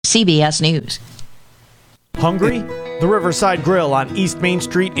CBS News. Hungry? The Riverside Grill on East Main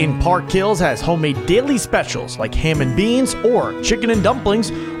Street in Park Hills has homemade daily specials like ham and beans or chicken and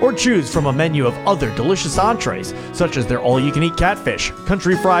dumplings, or choose from a menu of other delicious entrees, such as their all-you-can-eat catfish,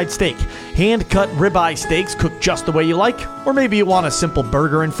 country fried steak, hand-cut ribeye steaks cooked just the way you like, or maybe you want a simple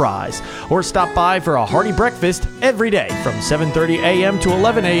burger and fries. Or stop by for a hearty breakfast every day from 7:30 a.m. to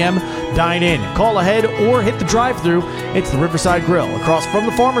 11 a.m. Dine in, call ahead, or hit the drive-thru. It's the Riverside Grill across from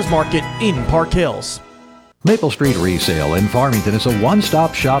the Farmers Market in Park Hills. Maple Street Resale in Farmington is a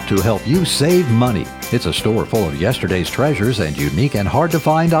one-stop shop to help you save money. It's a store full of yesterday's treasures and unique and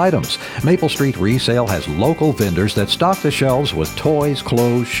hard-to-find items. Maple Street Resale has local vendors that stock the shelves with toys,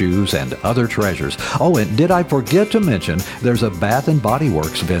 clothes, shoes, and other treasures. Oh, and did I forget to mention, there's a Bath & Body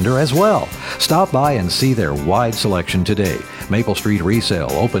Works vendor as well. Stop by and see their wide selection today. Maple Street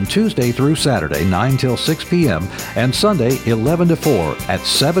Resale, open Tuesday through Saturday, 9 till 6 p.m., and Sunday, 11 to 4 at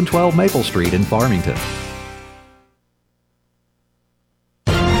 712 Maple Street in Farmington.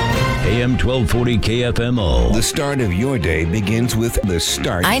 AM 1240 KFMO. The start of your day begins with The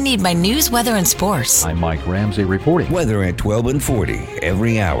Start. I need my news, weather, and sports. I'm Mike Ramsey reporting. Weather at 12 and 40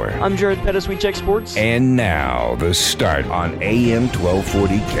 every hour. I'm Jared Pettis. We check sports. And now, The Start on AM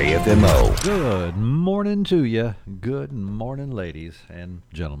 1240 KFMO. Good morning to you. Good morning, ladies and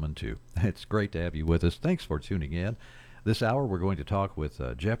gentlemen, too. It's great to have you with us. Thanks for tuning in. This hour, we're going to talk with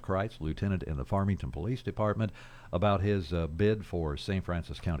Jeff Kreitz, Lieutenant in the Farmington Police Department, about his bid for St.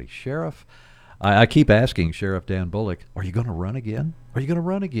 Francis County Sheriff. I keep asking Sheriff Dan Bullock, are you going to run again? Are you going to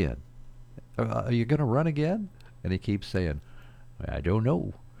run again? Are you going to run again? And he keeps saying, I don't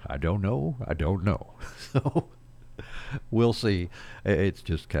know. I don't know. I don't know. So we'll see. It's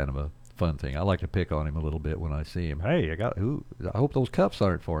just kind of a fun thing. I like to pick on him a little bit when I see him. Hey, I hope those cuffs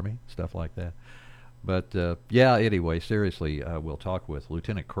aren't for me. Stuff like that. But, yeah, anyway, seriously, we'll talk with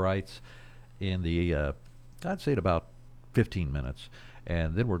Lieutenant Kreitz in the, I'd say in about 15 minutes.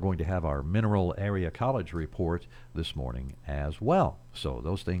 And then we're going to have our Mineral Area College report this morning as well. So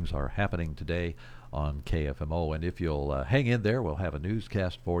those things are happening today on KFMO. And if you'll hang in there, we'll have a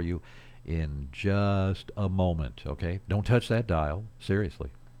newscast for you in just a moment, okay? Don't touch that dial,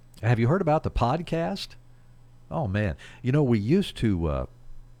 seriously. Have you heard about the podcast? Oh, man. You know, we used to,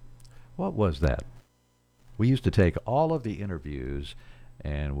 what was that? We used to take all of the interviews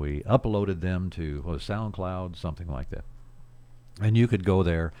and we uploaded them to SoundCloud, something like that. And you could go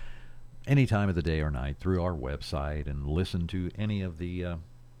there any time of the day or night through our website and listen to any of the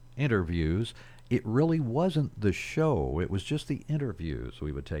interviews. It really wasn't the show. It was just the interviews.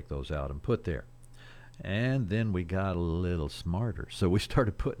 We would take those out and put there. And then we got a little smarter. So we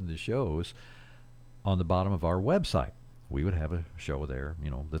started putting the shows on the bottom of our website. We would have a show there,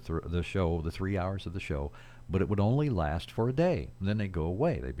 you know, the 3 hours of the show, but it would only last for a day. And then they'd go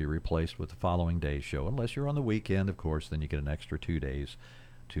away. They'd be replaced with the following day's show. Unless you're on the weekend, of course, then you get an extra 2 days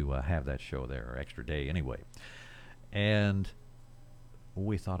to have that show there, or extra day anyway. And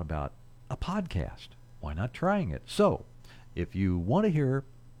we thought about a podcast. Why not trying it? So if you want to hear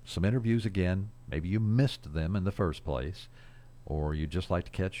some interviews again, maybe you missed them in the first place, or you'd just like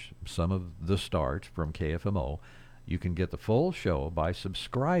to catch some of the start from KFMO, you can get the full show by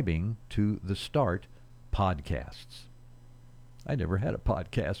subscribing to the Start podcasts. I never had a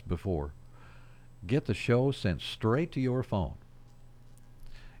podcast before. Get the show sent straight to your phone.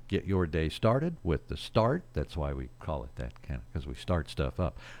 Get your day started with the Start. That's why we call it that, because we start stuff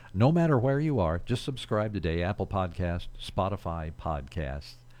up. No matter where you are, just subscribe today. Apple Podcast, Spotify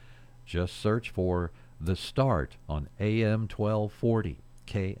Podcasts. Just search for the Start on AM 1240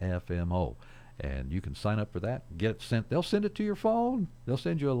 KFMO. And you can sign up for that, get it sent. They'll send it to your phone. They'll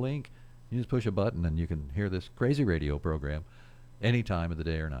send you a link. You just push a button and you can hear this crazy radio program any time of the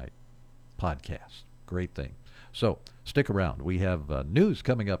day or night. Podcast. Great thing. So stick around. We have news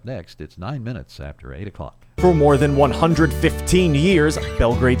coming up next. It's 9 minutes after 8 o'clock. For more than 115 years,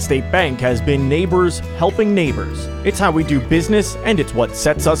 Belgrade State Bank has been neighbors helping neighbors. It's how we do business, and it's what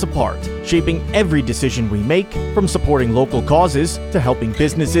sets us apart, shaping every decision we make, from supporting local causes to helping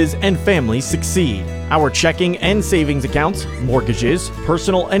businesses and families succeed. Our checking and savings accounts, mortgages,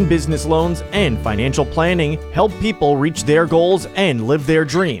 personal and business loans, and financial planning help people reach their goals and live their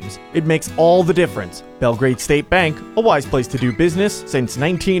dreams. It makes all the difference. Belgrade State Bank, a wise place to do business since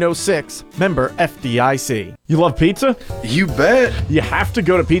 1906. Member FDIC. You love pizza? You bet. You have to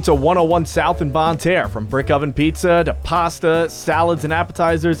go to Pizza 101 South in Bonne Terre. From brick oven pizza to pasta, salads, and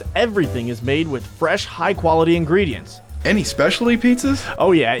appetizers, everything is made with fresh, high-quality ingredients. Any specialty pizzas?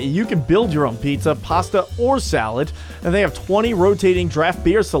 Oh yeah, you can build your own pizza, pasta, or salad, and they have 20 rotating draft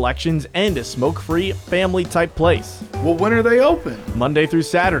beer selections and a smoke-free, family-type place. Well, when are they open? Monday through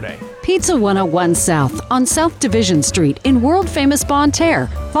Saturday. Pizza 101 South on South Division Street in world-famous Bonne Terre.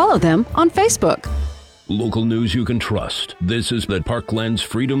 Follow them on Facebook. Local news you can trust. This is the Parkland's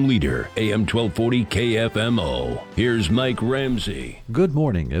Freedom Leader, AM 1240 KFMO. Here's Mike Ramsey. Good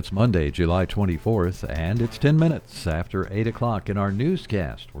morning. It's Monday, July 24th, and it's 10 minutes after 8 o'clock. In our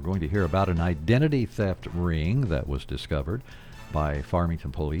newscast, we're going to hear about an identity theft ring that was discovered by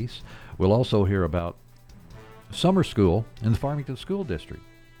Farmington Police. We'll also hear about summer school in the Farmington School District.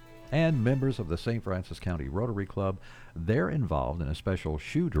 And members of the St. Francis County Rotary Club, they're involved in a special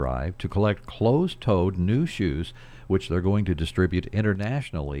shoe drive to collect closed-toed new shoes, which they're going to distribute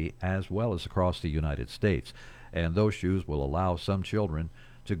internationally as well as across the United States. And those shoes will allow some children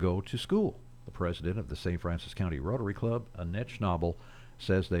to go to school. The president of the St. Francis County Rotary Club, Annette Schnabel,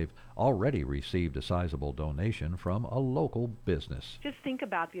 says they've already received a sizable donation from a local business. Just think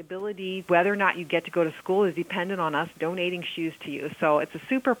about the ability, whether or not you get to go to school is dependent on us donating shoes to you. So it's a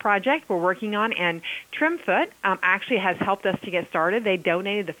super project we're working on, and Trimfoot actually has helped us to get started. They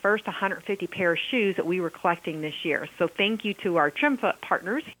donated the first 150 pair of shoes that we were collecting this year. So thank you to our Trimfoot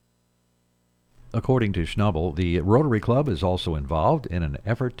partners. According to Schnabel, the Rotary Club is also involved in an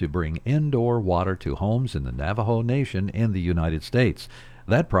effort to bring indoor water to homes in the Navajo Nation in the United States.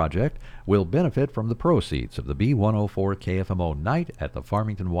 That project will benefit from the proceeds of the B104 KFMO Night at the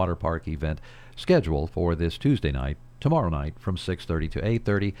Farmington Water Park event scheduled for this Tuesday night, tomorrow night from 6:30 to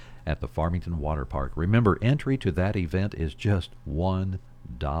 8:30 at the Farmington Water Park. Remember, entry to that event is just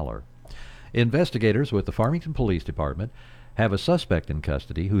 $1. Investigators with the Farmington Police Department have a suspect in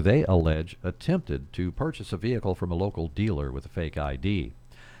custody who they allege attempted to purchase a vehicle from a local dealer with a fake ID.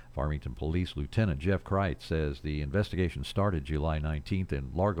 Farmington Police Lieutenant Jeff Kreitz says the investigation started July 19th in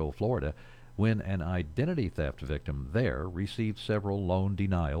Largo, Florida, when an identity theft victim there received several loan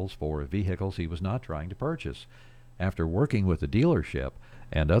denials for vehicles he was not trying to purchase. After working with the dealership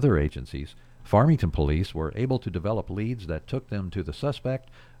and other agencies, Farmington Police were able to develop leads that took them to the suspect,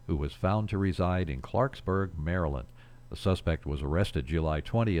 who was found to reside in Clarksburg, Maryland. The suspect was arrested July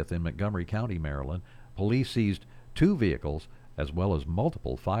 20th in Montgomery County, Maryland. Police seized 2 vehicles, as well as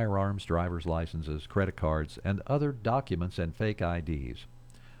multiple firearms, driver's licenses, credit cards, and other documents and fake IDs.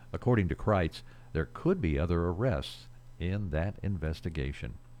 According to Kreitz, there could be other arrests in that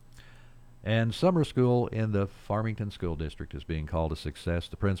investigation. And summer school in the Farmington School District is being called a success.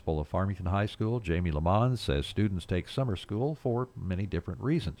 The principal of Farmington High School, Jamie Lamont, says students take summer school for many different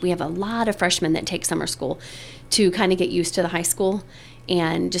reasons. We have a lot of freshmen that take summer school to kind of get used to the high school,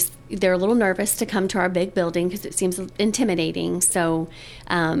 and just they're a little nervous to come to our big building because it seems intimidating. So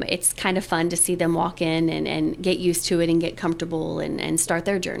it's kind of fun to see them walk in and get used to it and get comfortable and start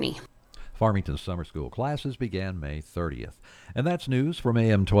their journey. Farmington's summer school classes began May 30th. And that's news from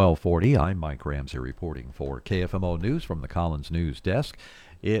AM 1240. I'm Mike Ramsey reporting for KFMO News from the Collins News Desk.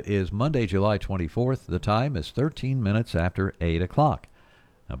 It is Monday, July 24th. The time is 13 minutes after 8 o'clock.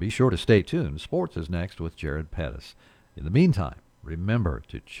 Now be sure to stay tuned. Sports is next with Jared Pettis. In the meantime, remember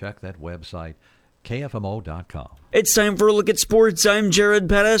to check that website, KFMO.com. It's time for a look at sports. I'm Jared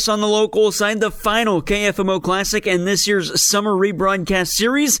Pettis. On the local side, the final KFMO Classic and this year's summer rebroadcast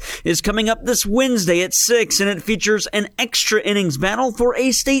series is coming up this Wednesday at 6, and it features an extra innings battle for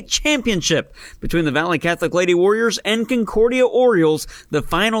a state championship between the Valley Catholic Lady Warriors and Concordia Orioles, the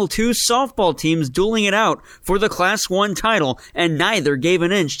final 2 softball teams dueling it out for the Class 1 title, and neither gave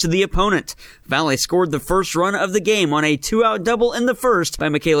an inch to the opponent. Valley scored the first run of the game on a 2-out double in the first by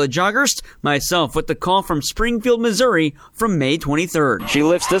Michaela Jogerst, myself with the call from Springfield, Missouri from May 23rd. She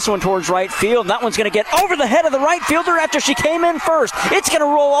lifts this one towards right field. That one's going to get over the head of the right fielder after she came in first. It's going to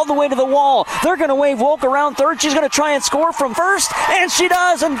roll all the way to the wall. They're going to wave Wolk around third. She's going to try and score from first, and she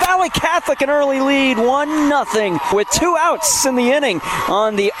does. And Valley Catholic an early lead, 1-0, with 2 outs in the inning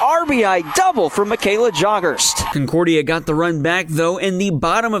on the RBI double from Michaela Jogerst. Concordia got the run back, though, in the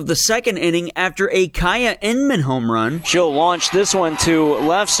bottom of the second inning after a Kaya Inman home run. She'll launch this one to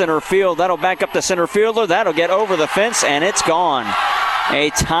left center field. That'll back up the center fielder. That'll get over the fence, and it's gone.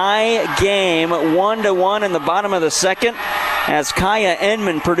 A tie game, 1-1 in the bottom of the second, as Kaya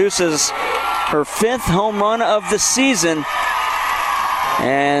Inman produces her 5th home run of the season.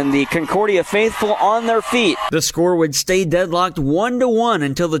 And the Concordia faithful on their feet. The score would stay deadlocked 1-1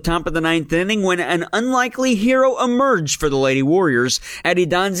 until the top of the 9th inning, when an unlikely hero emerged for the Lady Warriors. Addie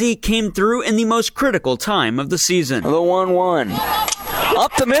Donzi came through in the most critical time of the season. The 1-1.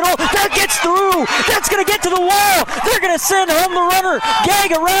 up the middle. That gets through. That's going to get to the wall. They're going to send home the runner.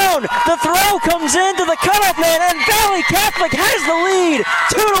 Gag around. The throw comes into the cutoff man, and Valley Catholic has the lead.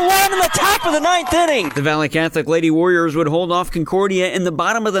 2-1 in the top of the ninth inning. The Valley Catholic Lady Warriors would hold off Concordia in the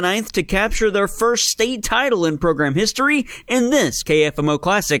bottom of the ninth to capture their first state title in program history in this KFMO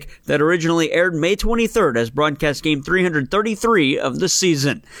Classic that originally aired May 23rd as broadcast game 333 of the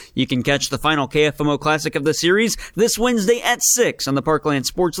season. You can catch the final KFMO Classic of the series this Wednesday at 6 on the Parkland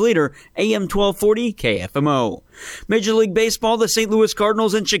Sports Leader, AM 1240 KFMO. Major League Baseball, the St. Louis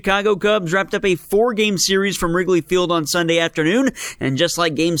Cardinals and Chicago Cubs wrapped up a 4-game series from Wrigley Field on Sunday afternoon, and just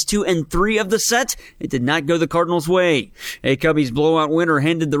like games 2 and 3 of the set, it did not go the Cardinals' way. A Cubbies blowout winner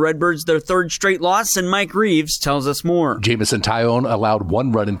handed the Redbirds their third straight loss, and Mike Reeves tells us more. Jamison Tyone allowed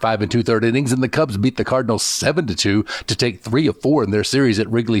 1 run in 5 2/3 innings, and the Cubs beat the Cardinals 7-2 to take 3 of 4 in their series at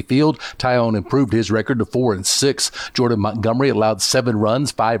Wrigley Field. Tyone improved his record to 4-6. Jordan Montgomery allowed 7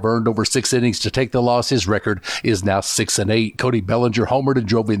 runs, 5 earned over 6 innings to take the loss. His record is now 6-8. Cody Bellinger homered and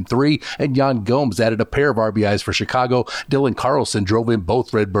drove in 3, and Jan Gomes added a pair of RBIs for Chicago. Dylan Carlson drove in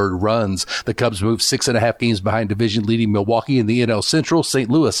both Redbird runs. The Cubs moved 6.5 games behind division-leading Milwaukee in the NL Central. St.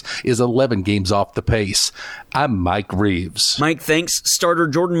 Louis is 11 games off the pace. I'm Mike Reeves. Mike, thanks. Starter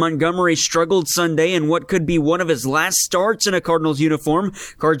Jordan Montgomery struggled Sunday in what could be one of his last starts in a Cardinals uniform.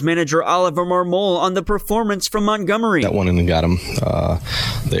 Cards manager Oliver Marmol on the performance from Montgomery. That one and got him.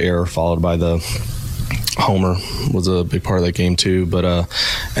 The error followed by the homer was a big part of that game too, but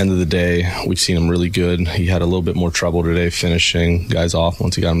end of the day, we've seen him really good. He had a little bit more trouble today finishing guys off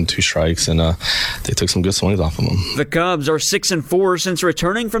once he got him 2 strikes, and they took some good swings off of him. The Cubs are 6-4 since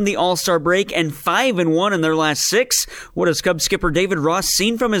returning from the All-Star break and 5-1 in their last 6. What has Cubs skipper David Ross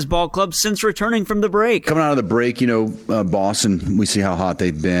seen from his ball club since returning from the break? Coming out of the break, Boston, we see how hot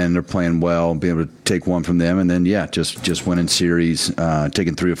they've been. They're playing well, being able to take one from them, and then just winning series,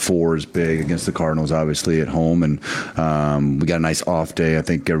 taking 3 of 4 is big against the Cardinals, obviously at home, and we got a nice off day. I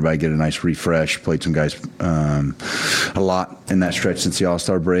think everybody get a nice refresh. Played some guys a lot in that stretch since the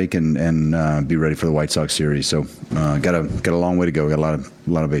All-Star break, and be ready for the White Sox series. So got a long way to go. Got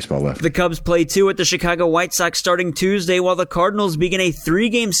a lot of baseball left. The Cubs play 2 at the Chicago White Sox starting Tuesday, while the Cardinals begin a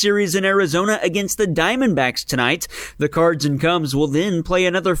 3-game series in Arizona against the Diamondbacks tonight. The Cards and Cubs will then play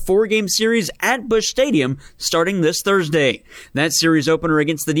another 4-game series at Busch Stadium starting this Thursday. That series opener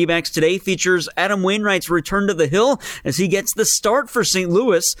against the D-backs today features Adam Wainwright's return to the hill as he gets the start for St.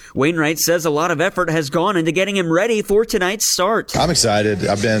 Louis. Wainwright says a lot of effort has gone into getting him ready for tonight's start. I'm excited.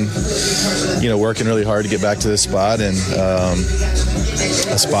 I've been, working really hard to get back to this spot, and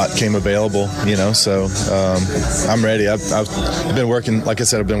a spot came available, so I'm ready. I've been working, like I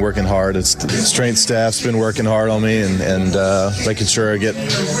said, I've been working hard. It's the strength staff's been working hard on me and making sure I get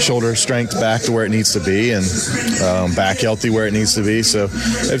shoulder strength back to where it needs to be and back healthy where it needs to be. So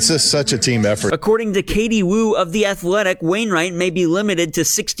it's just such a team effort. According to Katie Wu of The Athletic, Wainwright may be limited to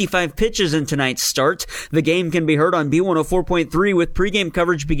 65 pitches in tonight's start. The game can be heard on B104.3 with pregame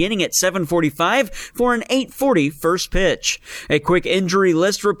coverage beginning at 7:45 for an 8:40 first pitch. A quick injury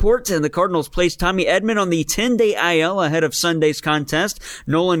list report, and the Cardinals placed Tommy Edman on the 10-day IL ahead of Sunday's contest.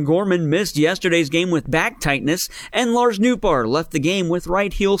 Nolan Gorman missed yesterday's game with back tightness, and Lars Nootbaar left the game with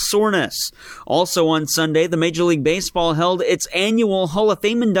right heel soreness. Also on Sunday, the Major League Baseball held its annual Hall of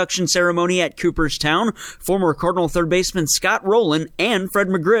Fame induction ceremony at Cooperstown. Former Cardinal third baseman Scott Rowland and Fred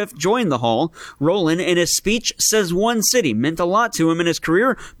McGriff joined the Hall. Rowland, in his speech, says one city meant a lot to him in his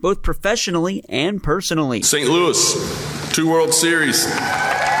career, both professionally and personally. St. Louis, 2 World Series,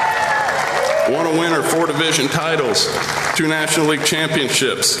 1 a winner, 4 division titles, 2 National League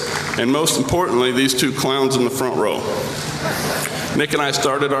championships, and most importantly, these 2 clowns in the front row. Nick and I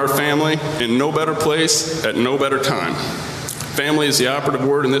started our family in no better place at no better time. Family is the operative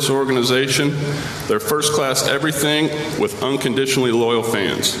word in this organization. They're first-class everything with unconditionally loyal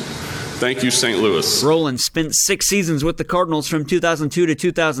fans. Thank you, St. Louis. Rowland spent 6 seasons with the Cardinals from 2002 to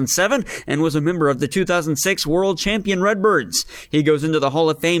 2007 and was a member of the 2006 World Champion Redbirds. He goes into the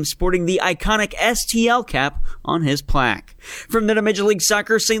Hall of Fame sporting the iconic STL cap on his plaque. From the Major League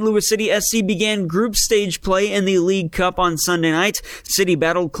Soccer, St. Louis City SC began group stage play in the League Cup on Sunday night. City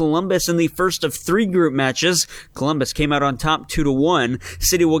battled Columbus in the first of 3 group matches. Columbus came out on top 2-1.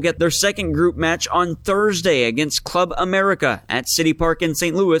 City will get their second group match on Thursday against Club America at City Park in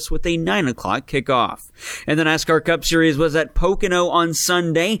St. Louis with a 9 o'clock kickoff. And the NASCAR Cup Series was at Pocono on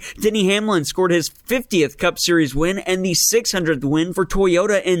Sunday. Denny Hamlin scored his 50th Cup Series win and the 600th win for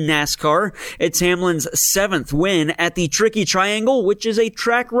Toyota in NASCAR. It's Hamlin's 7th win at the Tricky Triangle, which is a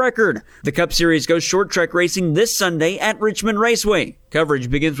track record. The Cup Series goes short track racing this Sunday at Richmond Raceway. Coverage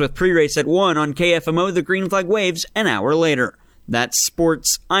begins with pre-race at 1 on KFMO. The green flag waves an hour later. That's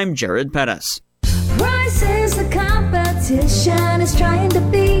sports. I'm Jared Pettis. Prices the competition is trying to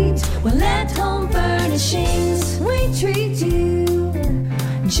beat. Well, at Home Furnishings, we treat you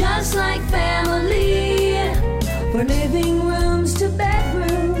just like family. For living rooms to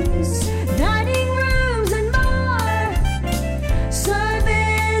bedrooms, dining rooms and more.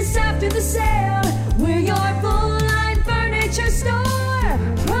 Service after the sale, we're your full-line furniture store.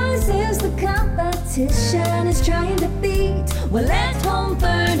 Prices the competition is trying to beat. Well, at Home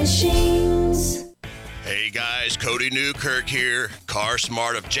Furnishings. Hey guys, Cody Newkirk here. Car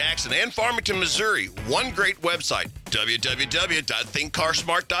Smart of Jackson and Farmington, Missouri. One great website,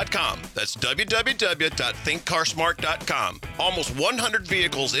 www.thinkcarsmart.com. That's www.thinkcarsmart.com. Almost 100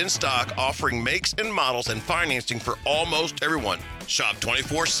 vehicles in stock, offering makes and models and financing for almost everyone. Shop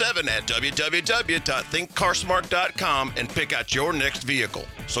 24/7 at www.thinkcarsmart.com and pick out your next vehicle.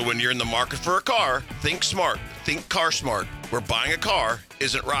 So when you're in the market for a car, think smart. Think Car Smart, where buying a car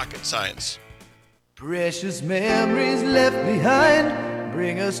isn't rocket science. Precious memories left behind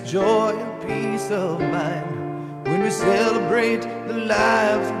bring us joy and peace of mind when we celebrate the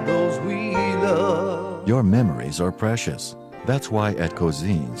lives of those we love. Your memories are precious. That's why at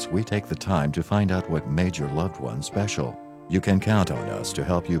Cozines we take the time to find out what made your loved one special. You can count on us to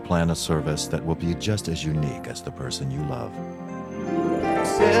help you plan a service that will be just as unique as the person you love.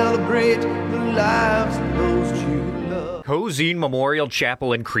 Celebrate the lives of those you love. Cozine Memorial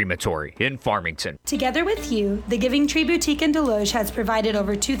Chapel and Crematory in Farmington. Together with you, the Giving Tree Boutique in Deloge has provided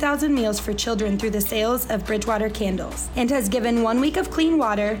over 2,000 meals for children through the sales of Bridgewater candles and has given 1 week of clean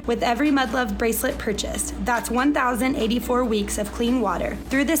water with every Mud Love bracelet purchased. That's 1,084 weeks of clean water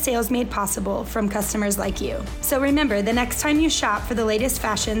through the sales made possible from customers like you. So remember, the next time you shop for the latest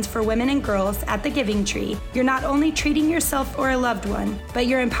fashions for women and girls at the Giving Tree, you're not only treating yourself or a loved one, but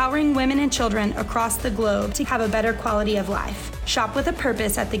you're empowering women and children across the globe to have a better quality of life. Shop with a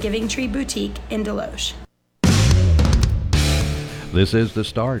purpose at the Giving Tree Boutique in Deloge. This is The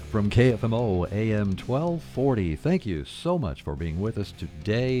Start from KFMO AM 1240. Thank you so much for being with us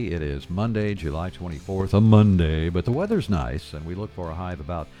today. It is Monday, July 24th, a Monday, but the weather's nice, and we look for a high of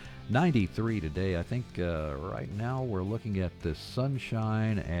about 93 today. I think right now we're looking at the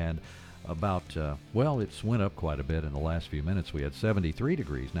sunshine and about, it's went up quite a bit in the last few minutes. We had 73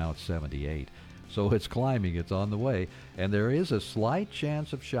 degrees, now it's 78. So it's climbing, it's on the way. And there is a slight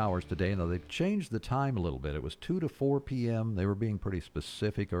chance of showers today. Now, they've changed the time a little bit. It was 2 to 4 p.m. They were being pretty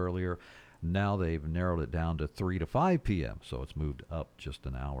specific earlier. Now they've narrowed it down to 3 to 5 p.m. So it's moved up just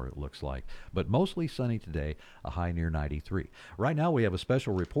an hour, it looks like. But mostly sunny today, a high near 93. Right now we have a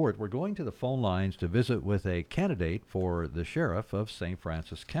special report. We're going to the phone lines to visit with a candidate for the sheriff of St.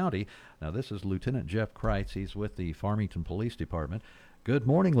 Francis County. Now, this is Lieutenant Jeff Kreitz. He's with the Farmington Police Department. Good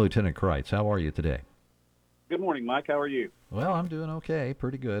morning, Lieutenant Kreitz. How are you today? Good morning, Mike. How are you? Well, I'm doing okay.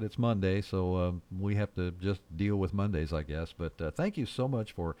 Pretty good. It's Monday, so we have to just deal with Mondays, I guess. But thank you so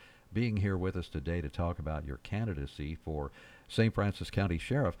much for being here with us today to talk about your candidacy for St. Francis County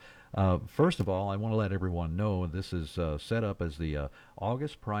Sheriff. First of all, I want to let everyone know this is set up as the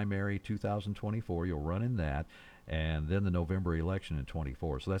August primary 2024. You'll run in that, and then the November election in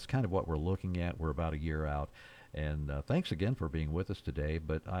 24. So that's kind of what we're looking at. We're about a year out. And thanks again for being with us today.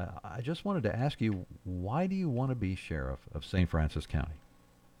 But I just wanted to ask you, why do you want to be sheriff of St. Francis County?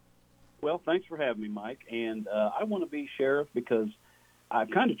 Well, thanks for having me, Mike. And I want to be sheriff because I've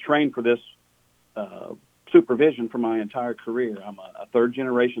kind of trained for this supervision for my entire career. I'm a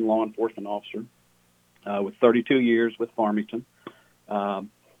third-generation law enforcement officer with 32 years with Farmington.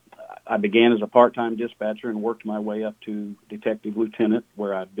 I began as a part-time dispatcher and worked my way up to detective lieutenant,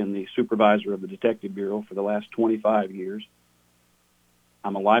 where I've been the supervisor of the Detective Bureau for the last 25 years.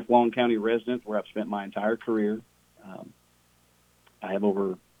 I'm a lifelong county resident where I've spent my entire career. I have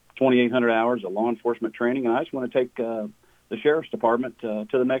over 2,800 hours of law enforcement training, and I just want to take the Sheriff's Department to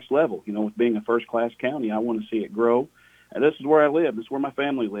the next level. You know, with being a first-class county, I want to see it grow. And this is where I live. This is where my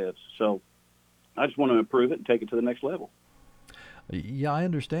family lives. So I just want to improve it and take it to the next level. Yeah, I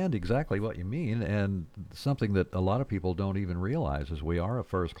understand exactly what you mean, and something that a lot of people don't even realize is we are a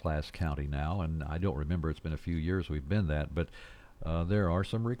first-class county now, and I don't remember, it's been a few years we've been that, but there are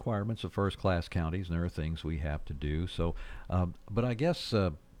some requirements of first-class counties, and there are things we have to do. So, but I guess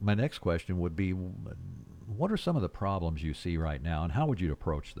my next question would be, what are some of the problems you see right now, and how would you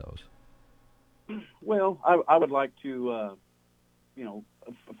approach those? Well, I would like to,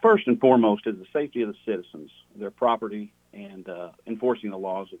 first and foremost is the safety of the citizens, their property, and enforcing the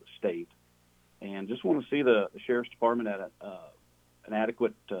laws of the state. And just want to see the Sheriff's Department at an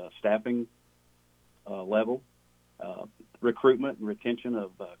adequate staffing level, recruitment and retention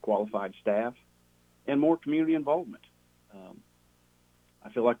of qualified staff, and more community involvement. I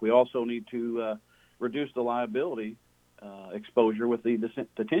feel like we also need to reduce the liability exposure with the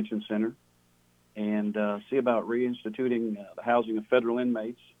detention center and see about reinstituting the housing of federal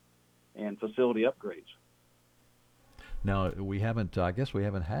inmates and facility upgrades. Now, I guess we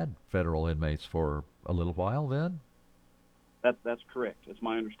haven't had federal inmates for a little while then? That's correct. It's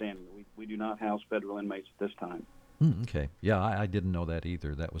my understanding that we do not house federal inmates at this time. Okay. Yeah, I didn't know that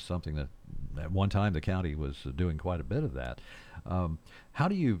either. That was something that at one time the county was doing quite a bit of that. How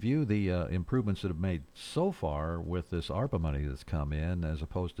do you view the improvements that have made so far with this ARPA money that's come in as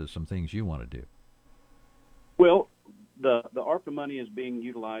opposed to some things you want to do? Well, the ARPA money is being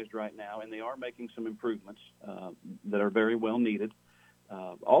utilized right now, and they are making some improvements that are very well needed.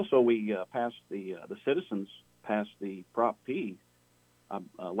 Also, we the citizens passed the Prop P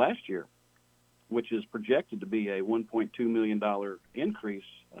last year, which is projected to be a $1.2 million increase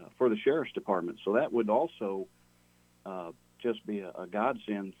for the Sheriff's Department. So that would also just be a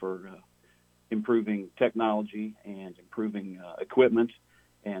godsend for improving technology and improving equipment,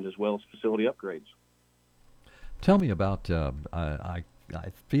 and as well as facility upgrades. Tell me about, I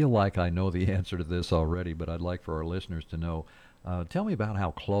feel like I know the answer to this already, but I'd like for our listeners to know. Tell me about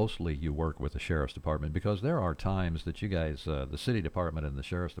how closely you work with the Sheriff's Department, because there are times that you guys, the City Department and the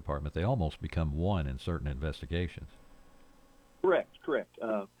Sheriff's Department, they almost become one in certain investigations. Correct.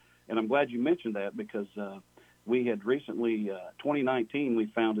 And I'm glad you mentioned that, because we had recently, 2019, we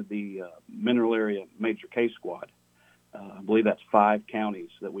founded the Mineral Area Major Case Squad. I believe that's 5 counties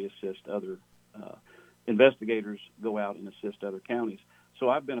that we assist other investigators go out and assist other counties. So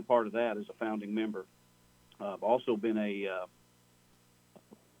I've been a part of that as a founding member. I've also been a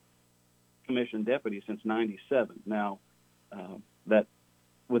commissioned deputy since '97. Now, that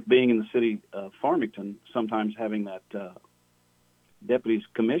with being in the city of Farmington, sometimes having that deputy's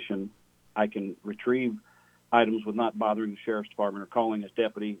commission, I can retrieve items with not bothering the Sheriff's Department or calling as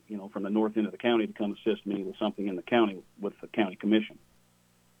deputy, from the north end of the county to come assist me with something in the county with the county commission.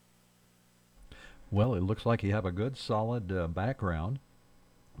 Well, it looks like you have a good, solid background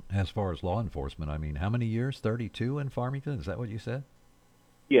as far as law enforcement. I mean, how many years? 32 in Farmington? Is that what you said?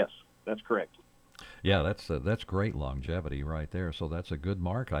 Yes, that's correct. Yeah, that's great longevity right there. So that's a good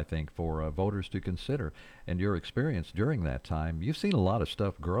mark, I think, for voters to consider. And your experience during that time, you've seen a lot of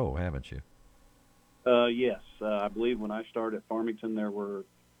stuff grow, haven't you? Yes. I believe when I started at Farmington, there were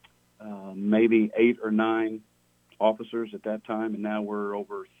maybe 8 or 9 officers at that time, and now we're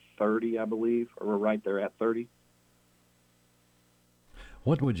over 30, I believe, or we're right there at 30.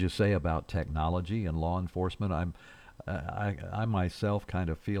 What would you say about technology and law enforcement? I myself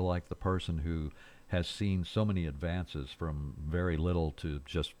kind of feel like the person who has seen so many advances from very little to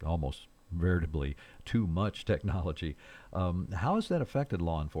just almost veritably too much technology. How has that affected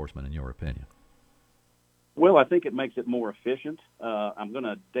law enforcement, in your opinion? Well, I think it makes it more efficient. I'm going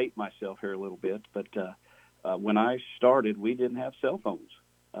to date myself here a little bit, but when I started, we didn't have cell phones.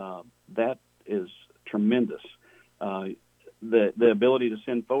 That is tremendous. The ability to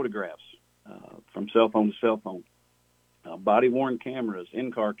send photographs from cell phone to cell phone, body-worn cameras,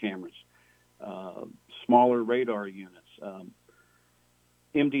 in-car cameras, smaller radar units,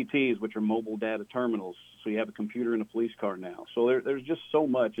 MDTs, which are mobile data terminals, so you have a computer in a police car now. So there's just so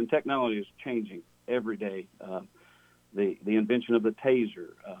much, and technology is changing every day. The invention of the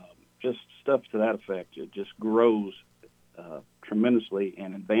taser, just stuff to that effect, it just grows tremendously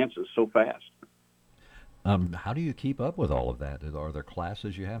and advances so fast. How do you keep up with all of that? Are there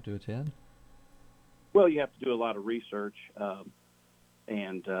classes you have to attend? Well, you have to do a lot of research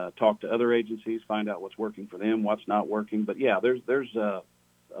and talk to other agencies, find out what's working for them, what's not working. But yeah, there's a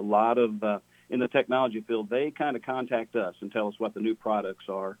lot of in the technology field. They kind of contact us and tell us what the new products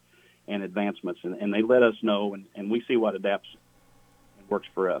are and advancements, and they let us know, and we see what adapts and works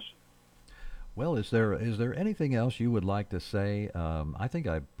for us. Well, is there anything else you would like to say? I think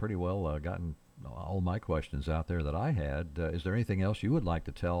I've pretty well gotten all my questions out there that I had. Is there anything else you would like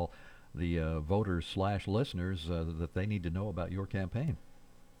to tell the voters/listeners that they need to know about your campaign?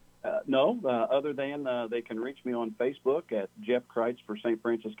 No, other than they can reach me on Facebook at Jeff Kreitz for St.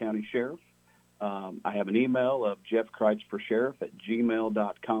 Francis County Sheriff. I have an email of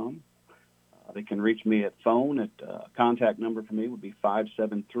jeffkreitzforsheriff@gmail.com. They can reach me at phone at contact number for me would be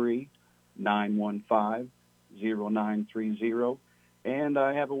 573-915-0930. And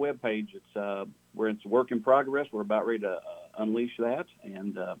I have a web page. It's where it's a work in progress. We're about ready to unleash that,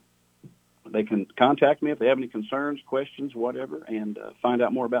 and they can contact me if they have any concerns, questions, whatever, and find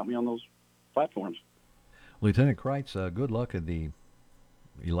out more about me on those platforms. Lieutenant Kreitz, good luck in the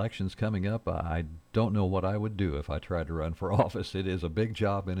elections coming up. I don't know what I would do if I tried to run for office. It is a big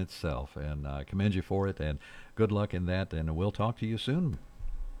job in itself, and I commend you for it, and good luck in that, and we'll talk to you soon,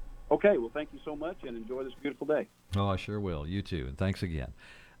 Okay, well, thank you so much, and enjoy this beautiful day. Oh, I sure will. You too, and thanks again.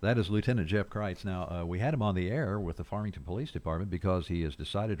 That is Lieutenant Jeff Kreitz. Now, we had him on the air with the Farmington Police Department because he has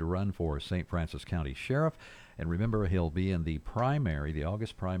decided to run for St. Francis County Sheriff. And remember, he'll be in the primary, the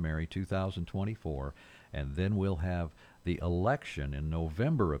August primary 2024, and then we'll have the election in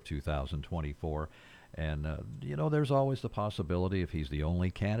November of 2024. And, there's always the possibility if he's the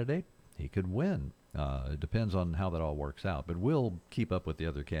only candidate, he could win. It depends on how that all works out. But we'll keep up with the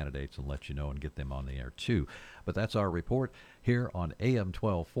other candidates and let you know and get them on the air, too. But that's our report here on AM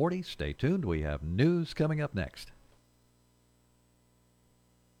 1240. Stay tuned. We have news coming up next.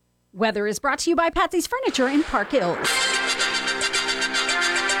 Weather is brought to you by Patsy's Furniture in Park Hills.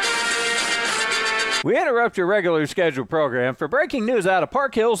 We interrupt your regularly scheduled program for breaking news out of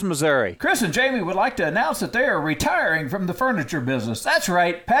Park Hills, Missouri. Chris and Jamie would like to announce that they are retiring from the furniture business. That's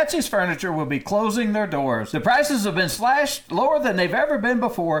right, Patsy's Furniture will be closing their doors. The prices have been slashed lower than they've ever been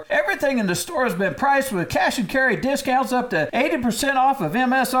before. Everything in the store has been priced with cash and carry discounts up to 80% off of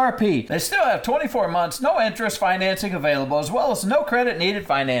MSRP. They still have 24 months, no interest financing available, as well as no credit needed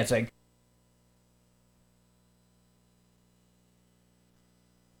financing.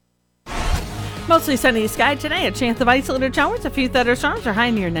 Mostly sunny sky today, a chance of isolated showers, a few thunderstorms are high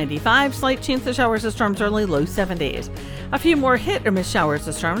near 95, slight chance of showers or storms early, low 70s. A few more hit or miss showers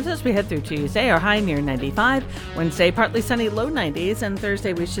or storms as we head through Tuesday, are high near 95. Wednesday, partly sunny, low 90s, and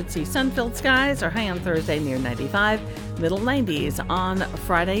Thursday we should see sun-filled skies, are high on Thursday near 95, middle 90s on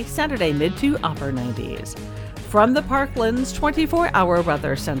Friday, Saturday, mid to upper 90s. From the Parklands 24-hour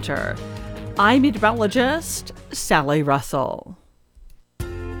weather center, I'm meteorologist Sally Russell.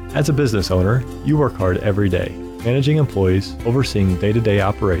 As a business owner, you work hard every day, managing employees, overseeing day-to-day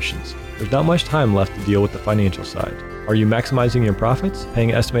operations. There's not much time left to deal with the financial side. Are you maximizing your profits,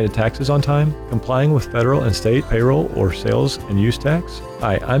 paying estimated taxes on time, complying with federal and state payroll or sales and use tax?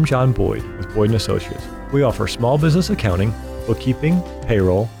 Hi, I'm John Boyd with Boyd & Associates. We offer small business accounting, bookkeeping,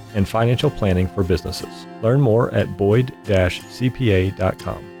 payroll, and financial planning for businesses. Learn more at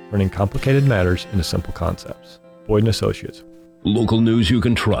boyd-cpa.com, turning complicated matters into simple concepts. Boyd & Associates. Local news you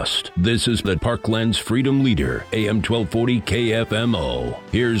can trust. This is the Parkland's Freedom Leader, AM 1240 KFMO.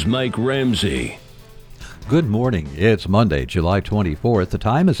 Here's Mike Ramsey. Good morning. It's Monday, July 24th. The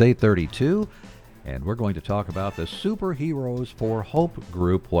time is 8:32, and we're going to talk about the Superheroes for Hope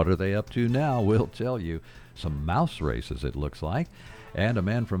group. What are they up to now? We'll tell you. Some mouse races, it looks like. And a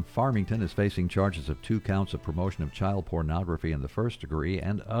man from Farmington is facing charges of 2 counts of promotion of child pornography in the first degree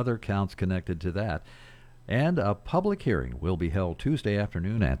and other counts connected to that. And a public hearing will be held Tuesday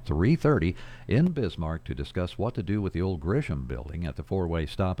afternoon at 3:30 in Bismarck to discuss what to do with the old Grisham building at the four-way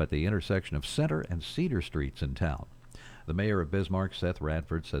stop at the intersection of Center and Cedar Streets in town. The mayor of Bismarck, Seth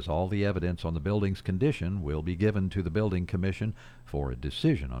Radford, says all the evidence on the building's condition will be given to the building commission for a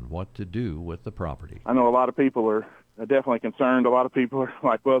decision on what to do with the property. I know a lot of people are definitely concerned. A lot of people are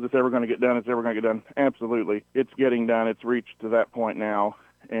like, well, is this ever going to get done? It's ever going to get done? Absolutely. It's getting done. It's reached to that point now.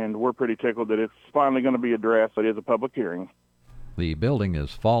 And we're pretty tickled that it's finally going to be addressed. It is a public hearing. The building is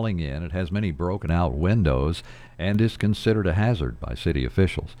falling in. It has many broken out windows and is considered a hazard by city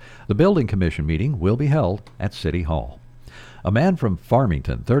officials. The building commission meeting will be held at City Hall. A man from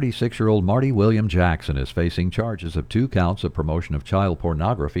Farmington, 36-year-old Marty William Jackson, is facing charges of 2 counts of promotion of child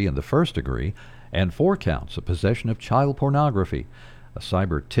pornography in the first degree and 4 counts of possession of child pornography. A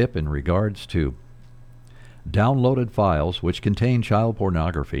cyber tip in regards to downloaded files which contain child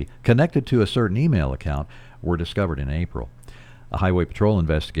pornography connected to a certain email account were discovered in April. Highway Patrol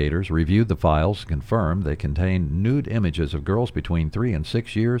investigators reviewed the files and confirmed they contained nude images of girls between 3 and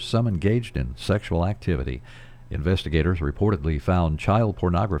 6 years, some engaged in sexual activity. Investigators reportedly found child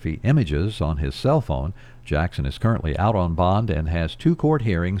pornography images on his cell phone. Jackson is currently out on bond and has 2 court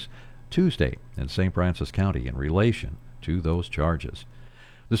hearings Tuesday in St. Francis County in relation to those charges.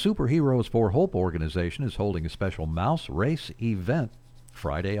 The Superheroes for Hope organization is holding a special mouse race event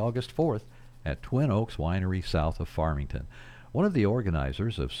Friday, August 4th at Twin Oaks Winery south of Farmington. One of the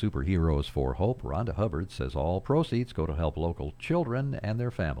organizers of Superheroes for Hope, Rhonda Hubbard, says all proceeds go to help local children and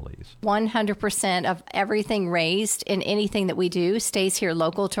their families. 100% of everything raised in anything that we do stays here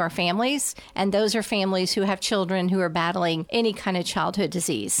local to our families, and those are families who have children who are battling any kind of childhood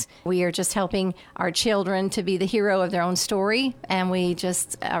disease. We are just helping our children to be the hero of their own story, and we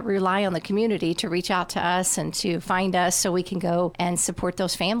just rely on the community to reach out to us and to find us so we can go and support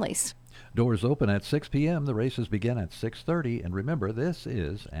those families. Doors open at 6 p.m. The races begin at 6:30. And remember, this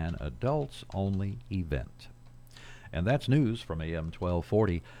is an adults-only event. And that's news from AM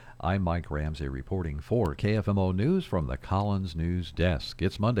 1240. I'm Mike Ramsey reporting for KFMO News from the Collins News Desk.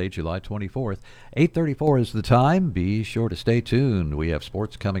 It's Monday, July 24th. 8:34 is the time. Be sure to stay tuned. We have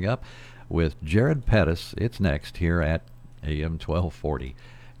sports coming up with Jared Pettis. It's next here at AM 1240.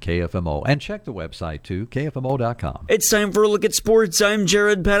 KFMO. And check the website, too, KFMO.com. It's time for a look at sports. I'm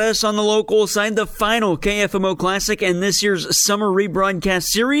Jared Pettis. On the local side, the final KFMO Classic and this year's summer rebroadcast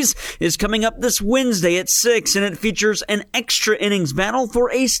series is coming up this Wednesday at 6, and it features an extra innings battle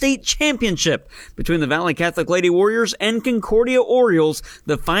for a state championship between the Valley Catholic Lady Warriors and Concordia Orioles,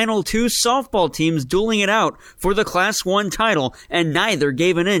 the final two softball teams dueling it out for the Class 1 title, and neither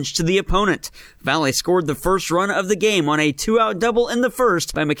gave an inch to the opponent. Valley scored the first run of the game on a two-out double in the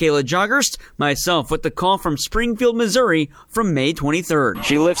first by Michaela Joggerst, myself with the call from Springfield, Missouri from May 23rd.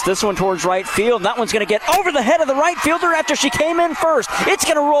 She lifts this one towards right field. That one's going to get over the head of the right fielder after she came in first. It's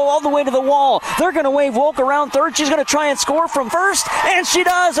going to roll all the way to the wall. They're going to wave Wolk around third. She's going to try and score from first, and she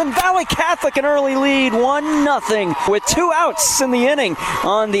does. And Valley Catholic an early lead, 1-0, with 2 outs in the inning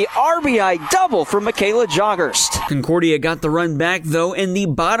on the RBI double from Michaela Joggerst. Concordia got the run back, though, in the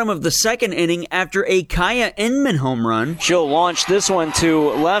bottom of the second inning after a Kaya Inman home run. She'll launch this one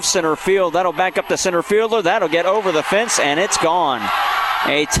to left center field. That'll back up the center fielder. That'll get over the fence, and it's gone.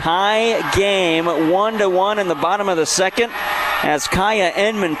 A tie game, 1-1 in the bottom of the second, as Kaya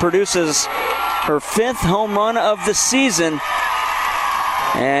Inman produces her 5th home run of the season.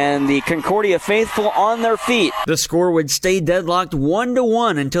 And the Concordia faithful on their feet. The score would stay deadlocked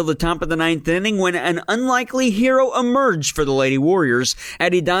 1-1 until the top of the 9th inning, when an unlikely hero emerged for the Lady Warriors.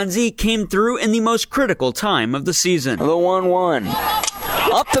 Addie Donzi came through in the most critical time of the season. The 1-1.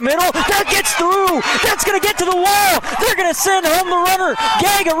 Up the middle, that gets through. That's going to get to the wall. They're going to send home the runner.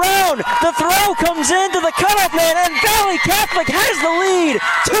 Gag around. The throw comes into the cutoff man, and Valley Catholic has the lead.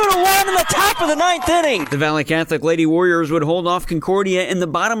 2-1 in the top of the 9th inning. The Valley Catholic Lady Warriors would hold off Concordia in the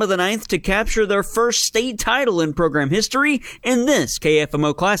bottom of the 9th to capture their first state title in program history in this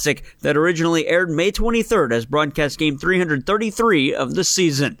KFMO Classic that originally aired May 23rd as broadcast game 333 of the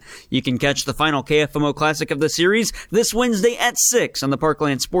season. You can catch the final KFMO Classic of the series this Wednesday at 6 on the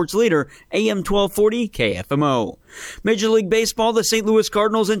Parkland Sports Leader, AM 1240 KFMO. Major League Baseball, the St. Louis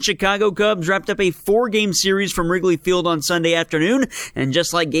Cardinals and Chicago Cubs wrapped up a 4-game series from Wrigley Field on Sunday afternoon, and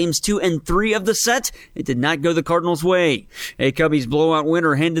just like games 2 and 3 of the set, it did not go the Cardinals' way. A Cubbies blowout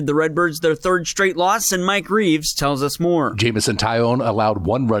winner handed the Redbirds their 3rd straight loss, and Mike Reeves tells us more. Jamison Tyone allowed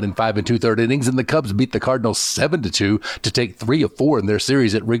 1 run in 5 2/3 innings, and the Cubs beat the Cardinals 7-2 to take 3 of 4 in their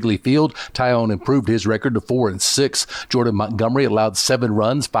series at Wrigley Field. Tyone improved his record to 4-6. Jordan Montgomery allowed 7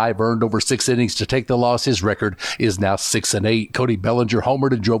 runs, 5 earned over 6 innings to take the loss. His record is now 6-8. Cody Bellinger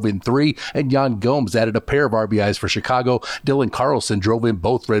homered and drove in 3, and Jan Gomes added a pair of RBIs for Chicago. Dylan Carlson drove in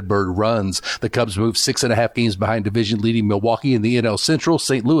both Redbird runs. The Cubs moved 6.5 games behind division-leading Milwaukee in the NL Central.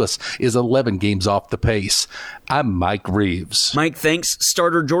 St. Louis is 11 games off the pace. I'm Mike Reeves. Mike, thanks.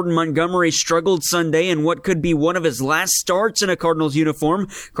 Starter Jordan Montgomery struggled Sunday in what could be one of his last starts in a Cardinals uniform.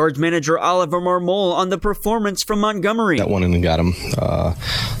 Cards manager Oliver Marmol on the performance from Montgomery. That one in and got him.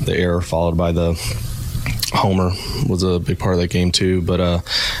 The error followed by the homer was a big part of that game too, but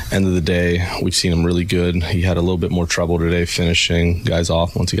end of the day, we've seen him really good. He had a little bit more trouble today finishing guys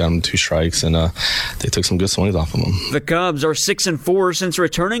off once he got him 2 strikes, and they took some good swings off of him. The Cubs are 6-4 since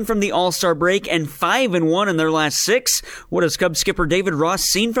returning from the All-Star break and 5-1 in their last 6. What has Cubs skipper David Ross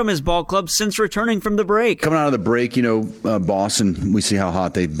seen from his ball club since returning from the break? Coming out of the break, Boston, we see how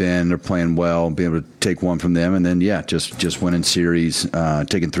hot they've been. They're playing well, be able to take one from them, and then just winning series,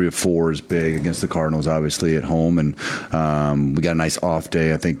 taking 3 of 4 is big against the Cardinals, obviously at home, and we got a nice off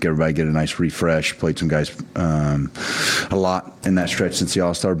day. I think everybody get a nice refresh. Played some guys a lot in that stretch since the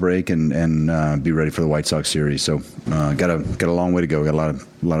All-Star break, and be ready for the White Sox series. So got a long way to go. Got a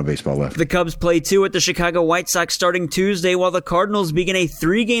lot of baseball left. The Cubs play 2 at the Chicago White Sox starting Tuesday, while the Cardinals begin a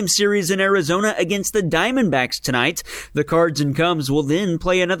 3-game series in Arizona against the Diamondbacks tonight. The Cards and Cubs will then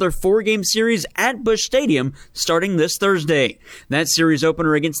play another 4-game series at Busch Stadium starting this Thursday. That series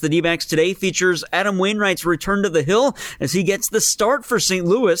opener against the D-backs today features Adam Wainwright's return to the hill as he gets the start for St.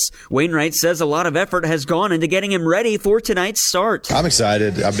 Louis. Wainwright says a lot of effort has gone into getting him ready for tonight's start. I'm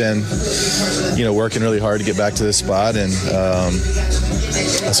excited. I've been, working really hard to get back to this spot, and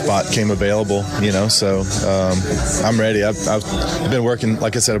a spot came available, so I'm ready. I've been working,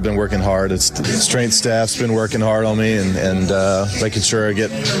 like I said, I've been working hard. It's the strength staff's been working hard on me and making sure I get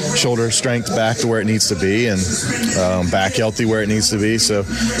shoulder strength back to where it needs to be and back healthy where it needs to be. So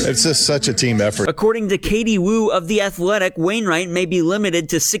it's just such a team effort. According to Katie Wu of The Athletic, Wainwright may be limited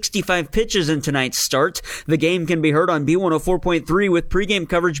to 65 pitches in tonight's start. The game can be heard on B104.3 with pregame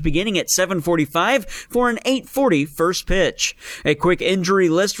coverage beginning at 7:45 for an 8:40 first pitch. A quick injury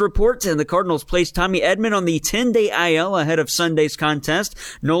list report, and the Cardinals placed Tommy Edman on the 10-day IL ahead of Sunday's contest.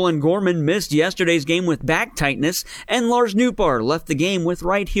 Nolan Gorman missed yesterday's game with back tightness, and Lars Nootbaar left the game with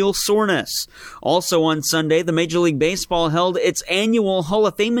right heel soreness. Also on Sunday, the Major League Baseball held its annual Hall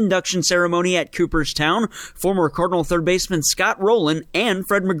of Fame induction ceremony at Cooperstown. Former Cardinal third baseman Scott Rowland and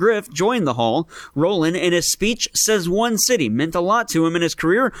Fred McGriff joined the Hall. Rowland, in his speech, says one city meant a lot to him in his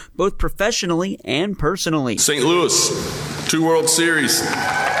career, both professionally and personally. St. Louis, 2 World Series,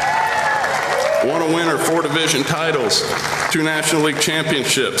 won a winner, 4 division titles, 2 National League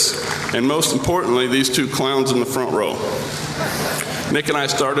championships, and most importantly, these 2 clowns in the front row. Nick and I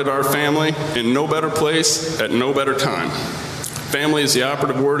started our family in no better place at no better time. Family is the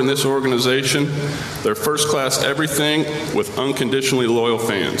operative word in this organization. They're first-class everything with unconditionally loyal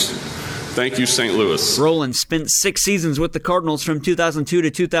fans. Thank you, St. Louis. Rowland spent 6 seasons with the Cardinals from 2002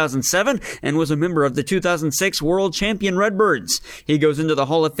 to 2007 and was a member of the 2006 World Champion Redbirds. He goes into the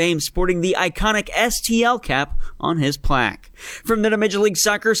Hall of Fame sporting the iconic STL cap on his plaque. From the Major League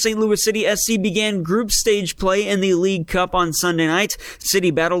Soccer, St. Louis City SC began group stage play in the League Cup on Sunday night.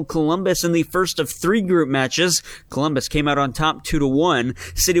 City battled Columbus in the first of 3 group matches. Columbus came out on top 2-1.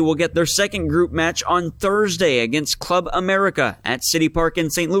 City will get their second group match on Thursday against Club America at City Park in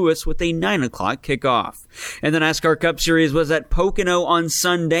St. Louis with a 9 o'clock kickoff. And the NASCAR Cup Series was at Pocono on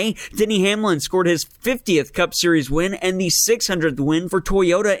Sunday. Denny Hamlin scored his 50th Cup Series win and the 600th win for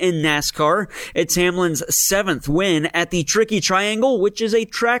Toyota in NASCAR. It's Hamlin's 7th win at the Tricky Triangle, which is a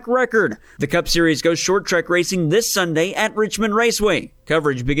track record. The Cup Series goes short track racing this Sunday at Richmond Raceway.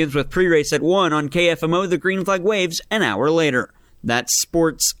 Coverage begins with pre-race at 1 on KFMO. The green flag waves an hour later. That's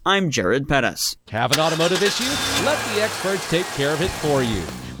sports. I'm Jared Pettis. Have an automotive issue? Let the experts take care of it for you.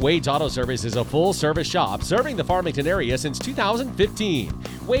 Wade's Auto Service is a full-service shop serving the Farmington area since 2015.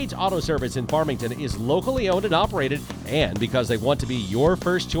 Wade's Auto Service in Farmington is locally owned and operated, and because they want to be your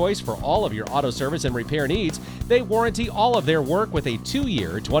first choice for all of your auto service and repair needs, they warranty all of their work with a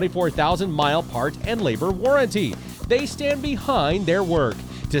 2-year, 24,000-mile part and labor warranty. They stand behind their work.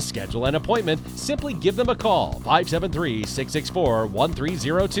 To schedule an appointment, simply give them a call,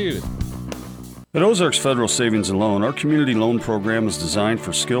 573-664-1302. At Ozarks Federal Savings and Loan, our community loan program is designed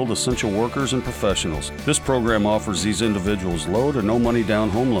for skilled essential workers and professionals. This program offers these individuals low to no money down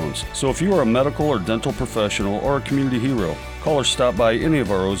home loans. So if you are a medical or dental professional or a community hero, call or stop by any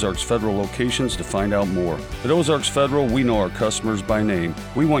of our Ozarks Federal locations to find out more. At Ozarks Federal, we know our customers by name.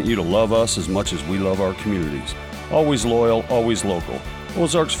 We want you to love us as much as we love our communities. Always loyal, always local.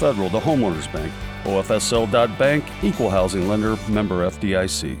 Ozarks Federal, the homeowners bank. OFSL.bank, equal housing lender, member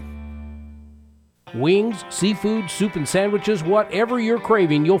FDIC. Wings, seafood, soup and sandwiches, whatever you're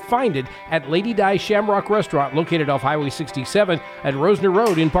craving, you'll find it at Lady Di Shamrock Restaurant located off Highway 67 at Rosner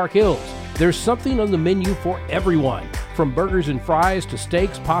Road in Park Hills. There's something on the menu for everyone, from burgers and fries to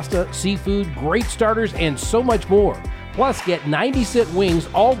steaks, pasta, seafood, great starters, and so much more. Plus, get 90-cent wings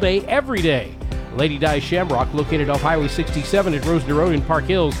all day, every day. Lady Di Shamrock, located off Highway 67 at Rosner Road in Park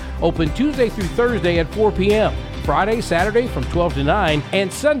Hills, open Tuesday through Thursday at 4 p.m., Friday, Saturday from 12 to 9,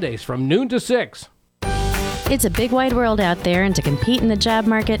 and Sundays from noon to 6. It's a big wide world out there, and to compete in the job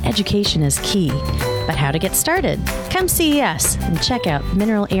market, education is key. But how to get started? Come see us and check out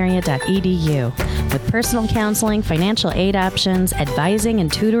mineralarea.edu. With personal counseling, financial aid options, advising,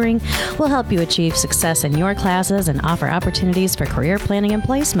 and tutoring, we'll help you achieve success in your classes and offer opportunities for career planning and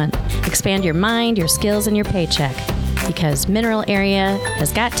placement. Expand your mind, your skills, and your paycheck. Because Mineral Area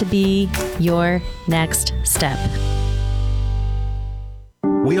has got to be your next step.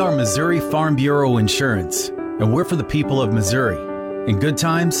 We are Missouri Farm Bureau Insurance, and we're for the people of Missouri, in good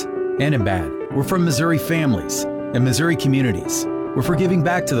times and in bad. We're from Missouri families and Missouri communities. We're for giving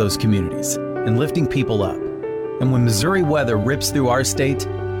back to those communities and lifting people up. And when Missouri weather rips through our state,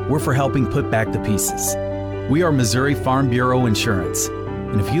 we're for helping put back the pieces. We are Missouri Farm Bureau Insurance,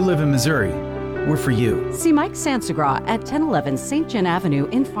 and if you live in Missouri, we're for you. See Mike Sansagra at 1011 St. John Avenue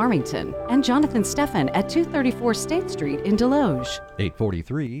in Farmington and Jonathan Steffen at 234 State Street in Deloge.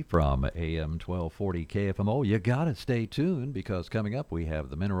 8:43 from AM 1240 KFMO. You got to stay tuned because coming up we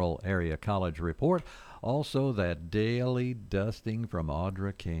have the Mineral Area College Report. Also, that daily dusting from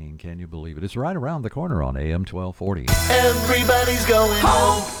Audra Kane. Can you believe it? It's right around the corner on AM 1240. Everybody's going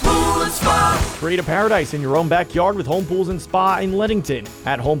home, pool and spa. Create a paradise in your own backyard with Home Pools and Spa in Leadington.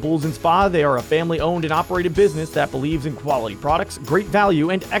 At Home Pools and Spa, they are a family-owned and operated business that believes in quality products, great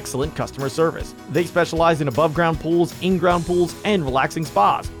value, and excellent customer service. They specialize in above-ground pools, in-ground pools, and relaxing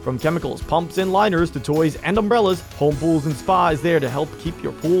spas. From chemicals, pumps, and liners to toys and umbrellas, Home Pools and Spa is there to help keep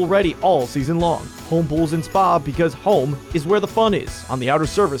your pool ready all season long. Home Pools and Spa, because home is where the fun is, on the Outer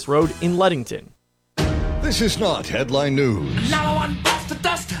Service Road in Leadington. This is not headline news. Another one busts the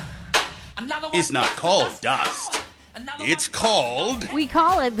dust. It's not called dust. It's called... We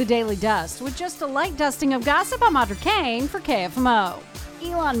call it the Daily Dust, with just a light dusting of gossip. I'm Audra Kane for KFMO.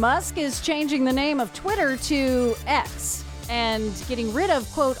 Elon Musk is changing the name of Twitter to X and getting rid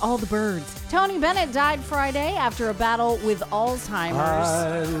of, quote, all the birds. Tony Bennett died Friday after a battle with Alzheimer's.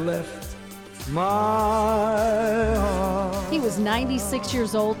 I left my heart. He was 96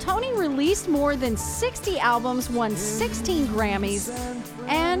 years old. Tony released more than 60 albums, won 16 Grammys,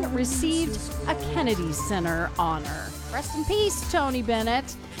 and received a Kennedy Center honor. Rest in peace, Tony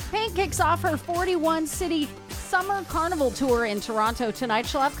Bennett. Pink kicks off her 41-city Summer Carnival Tour in Toronto tonight.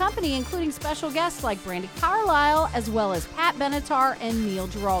 She'll have company, including special guests like Brandi Carlile, as well as Pat Benatar and Neil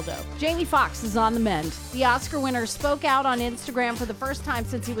Giraldo. Jamie Foxx is on the mend. The Oscar winner spoke out on Instagram for the first time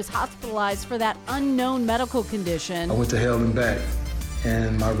since he was hospitalized for that unknown medical condition. I went to hell and back,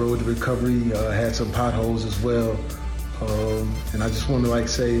 and my road to recovery had some potholes as well. And I just want to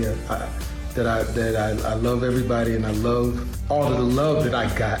say that I love everybody, and I love all of the love that I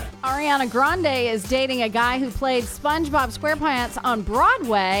got. Ariana Grande is dating a guy who played SpongeBob SquarePants on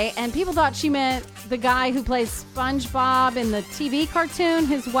Broadway, and people thought she meant the guy who plays SpongeBob in the TV cartoon.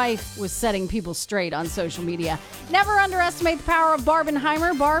 His wife was setting people straight on social media. Never underestimate the power of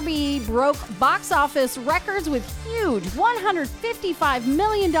Barbenheimer. Barbie broke box office records with huge $155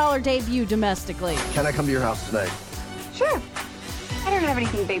 million debut domestically. Can I come to your house today? Sure. I don't have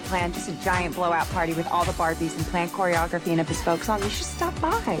anything big planned, just a giant blowout party with all the Barbies and planned choreography and a bespoke song. You should stop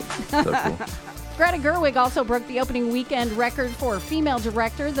by. So cool. Greta Gerwig also broke the opening weekend record for a female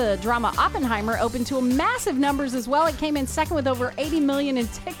director. The drama Oppenheimer opened to massive numbers as well. It came in second with over 80 million in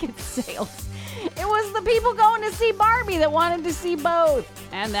ticket sales. It was the people going to see Barbie that wanted to see both.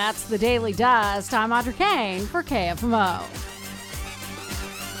 And that's the Daily Dust. I'm Audra Kane for KFMO.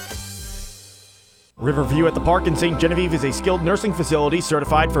 Riverview at the Park in St. Genevieve is a skilled nursing facility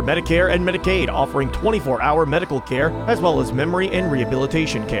certified for Medicare and Medicaid, offering 24-hour medical care as well as memory and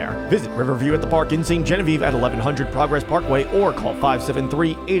rehabilitation care. Visit Riverview at the Park in St. Genevieve at 1100 Progress Parkway or call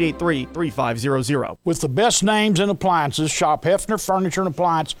 573-883-3500. With the best names in appliances, shop Hefner Furniture and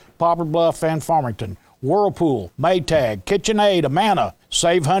Appliance, Poplar Bluff and Farmington. Whirlpool, Maytag, KitchenAid, Amana.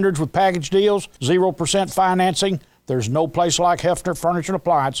 Save hundreds with package deals, 0% financing. There's no place like Hefner Furniture and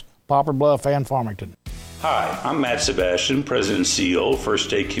Appliance, Poplar Bluff and Farmington. Hi, I'm Matt Sebastian, President and CEO of First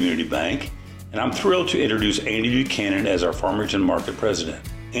State Community Bank, and I'm thrilled to introduce Andy Buchanan as our Farmington Market President.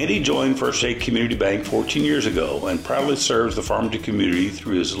 Andy joined First State Community Bank 14 years ago and proudly serves the Farmington community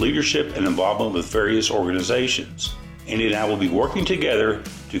through his leadership and involvement with various organizations. Andy and I will be working together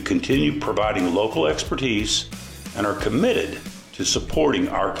to continue providing local expertise and are committed to supporting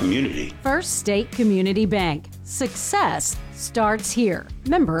our community. First State Community Bank. Success starts here.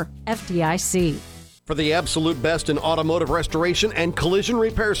 Member FDIC. For the absolute best in automotive restoration and collision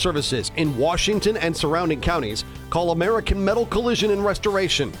repair services in Washington and surrounding counties, call American Metal Collision and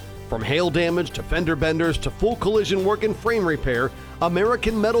Restoration. From hail damage to fender benders to full collision work and frame repair,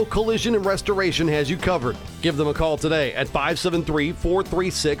 American Metal Collision and Restoration has you covered. Give them a call today at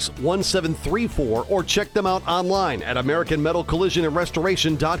 573-436-1734 or check them out online at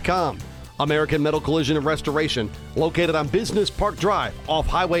AmericanMetalCollisionandRestoration.com. American Metal Collision and Restoration, located on Business Park Drive off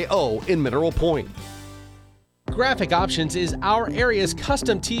Highway O in Mineral Point. Graphic Options is our area's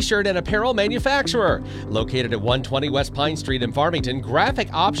custom t-shirt and apparel manufacturer. Located at 120 West Pine Street in Farmington,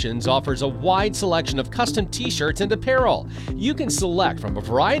 Graphic Options offers a wide selection of custom t-shirts and apparel. You can select from a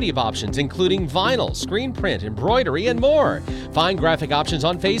variety of options, including vinyl, screen print, embroidery, and more. Find Graphic Options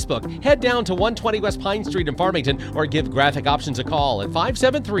on Facebook. Head down to 120 West Pine Street in Farmington or give Graphic Options a call at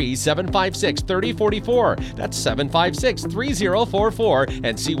 573-756-3044. That's 756-3044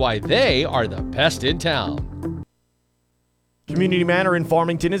 and see why they are the best in town. Community Manor in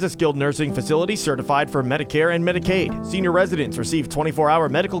Farmington is a skilled nursing facility certified for Medicare and Medicaid. Senior residents receive 24-hour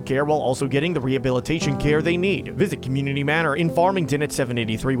medical care while also getting the rehabilitation care they need. Visit Community Manor in Farmington at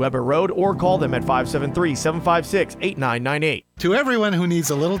 783 Weber Road or call them at 573-756-8998. To everyone who needs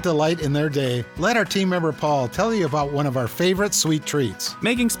a little delight in their day, let our team member Paul tell you about one of our favorite sweet treats.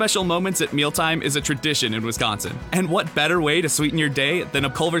 Making special moments at mealtime is a tradition in Wisconsin. And what better way to sweeten your day than a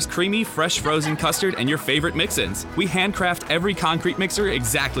Culver's creamy, fresh frozen custard and your favorite mix-ins? We handcraft every concrete mixer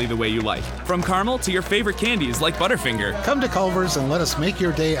exactly the way you like. From caramel to your favorite candies like Butterfinger. Come to Culver's and let us make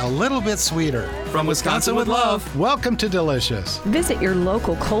your day a little bit sweeter. From Wisconsin with love. Welcome to Delicious. Visit your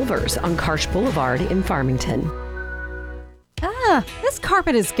local Culver's on Karsh Boulevard in Farmington. This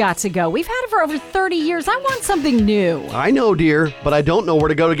carpet has got to go. We've had it for over 30 years. I want something new. I know, dear, but I don't know where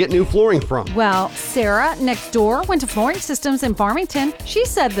to go to get new flooring from. Well, Sarah next door went to Flooring Systems in Farmington. She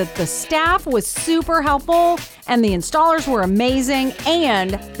said that the staff was super helpful and the installers were amazing,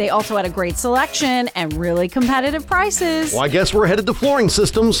 and they also had a great selection and really competitive prices. Well, I guess we're headed to Flooring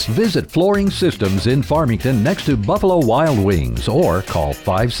Systems. Visit Flooring Systems in Farmington next to Buffalo Wild Wings or call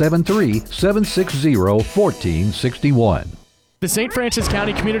 573-760-1461. The St. Francis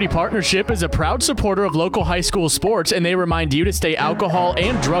County Community Partnership is a proud supporter of local high school sports, and they remind you to stay alcohol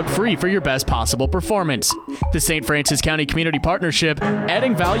and drug-free for your best possible performance. The St. Francis County Community Partnership,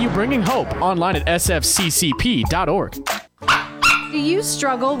 adding value, bringing hope. Online at sfccp.org. Do you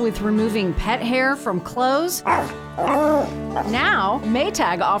struggle with removing pet hair from clothes? Now,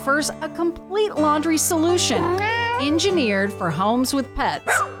 Maytag offers a complete laundry solution, engineered for homes with pets.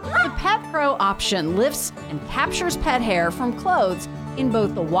 The Pet Pro option lifts and captures pet hair from clothes in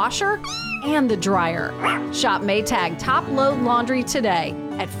both the washer and the dryer. Shop Maytag Top Load Laundry today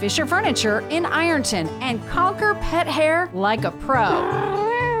at Fisher Furniture in Ironton and conquer pet hair like a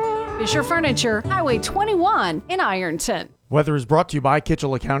pro. Fisher Furniture, Highway 21 in Ironton. Weather is brought to you by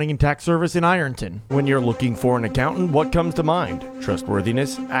Kitchell Accounting and Tax Service in Ironton. When you're looking for an accountant, what comes to mind?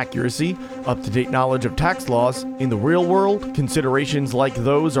 Trustworthiness, accuracy, up-to-date knowledge of tax laws. In the real world, considerations like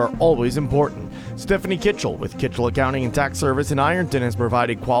those are always important. Stephanie Kitchell with Kitchell Accounting and Tax Service in Ironton has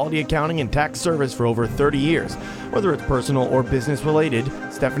provided quality accounting and tax service for over 30 years. Whether it's personal or business related,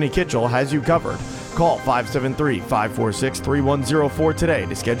 Stephanie Kitchell has you covered. Call 573-546-3104 today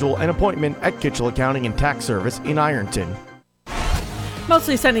to schedule an appointment at Kitchell Accounting and Tax Service in Ironton.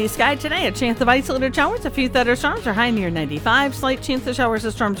 Mostly sunny sky today, a chance of isolated showers, a few thunderstorms, are high near 95, slight chance of showers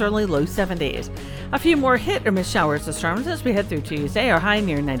or storms early, low 70s. A few more hit or miss showers or storms as we head through Tuesday, are high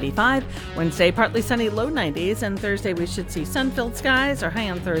near 95. Wednesday, partly sunny, low 90s, and Thursday we should see sun-filled skies, are high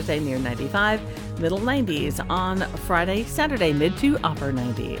on Thursday near 95, middle 90s on Friday, Saturday, mid to upper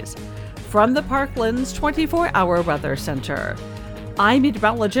 90s. From the Parkland's 24-hour weather center, I'm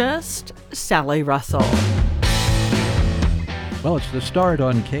meteorologist Sally Russell. Well, it's the start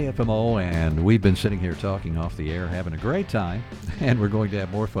on KFMO, and we've been sitting here talking off the air, having a great time, and we're going to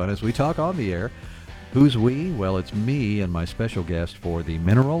have more fun as we talk on the air. Who's we? Well, it's me and my special guest for the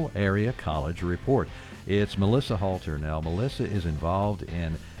Mineral Area College Report. It's Melissa Halter. Now, Melissa is involved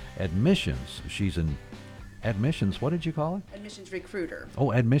in admissions. She's in admissions, what did you call it? Admissions recruiter. Oh,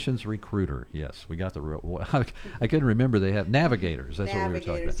 admissions recruiter. Yes, we got the I couldn't remember. They have navigators. That's what we were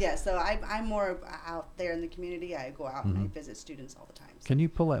talking about. Yes. So I'm more out there in the community. I go out and I visit students all the time. Can you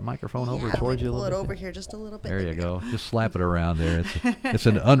pull that microphone over towards you a little bit? Pull it over here just a little bit. There you go. Just slap it around there. It's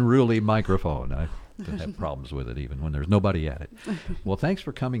an unruly microphone. I have problems with it even when there's nobody at it. Well, thanks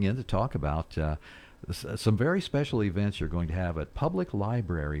for coming in to talk about some very special events you're going to have at public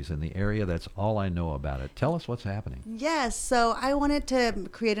libraries in the area. That's all I know about it. Tell us what's happening. Yes, so I wanted to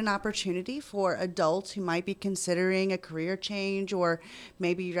create an opportunity for adults who might be considering a career change, or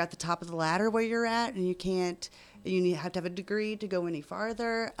maybe you're at the top of the ladder where you're at and you have to have a degree to go any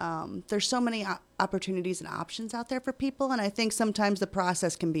farther. There's so many opportunities and options out there for people, and I think sometimes the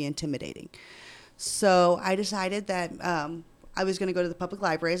process can be intimidating. So I decided that I was going to go to the public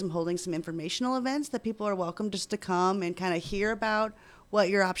libraries. I'm holding some informational events that people are welcome just to come and kind of hear about what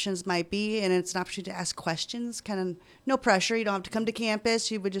your options might be. And it's an opportunity to ask questions, kind of no pressure. You don't have to come to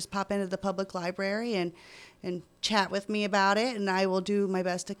campus. You would just pop into the public library and chat with me about it. And I will do my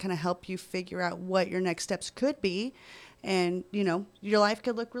best to kind of help you figure out what your next steps could be. And, you know, your life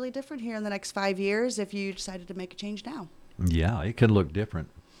could look really different here in the next 5 years if you decided to make a change now. Yeah, it can look different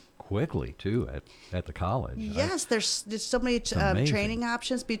quickly too at the college. Yes, there's so many training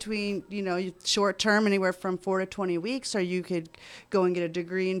options between, you know, short term, anywhere from 4 to 20 weeks, or you could go and get a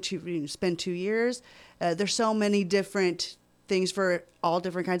degree and spend 2 years. There's so many different things for all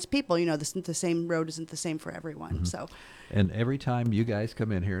different kinds of people. You know, the same road isn't the same for everyone. So, and every time you guys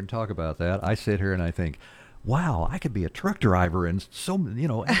come in here and talk about that, I sit here and I think, wow, I could be a truck driver in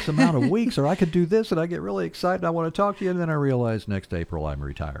X amount of weeks, or I could do this, and I get really excited. I want to talk to you, and then I realize next April I'm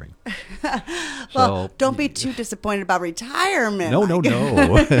retiring. Well, don't be too disappointed about retirement. No.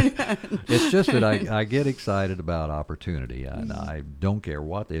 It's just that I get excited about opportunity, and I don't care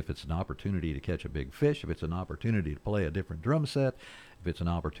if it's an opportunity to catch a big fish, if it's an opportunity to play a different drum set, if it's an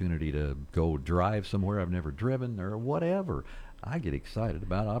opportunity to go drive somewhere I've never driven, or whatever. I get excited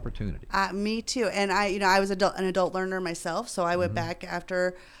about opportunity. Me too. And I was an adult learner myself, so I went back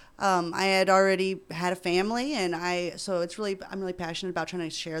after I had already had a family, and I'm really passionate about trying to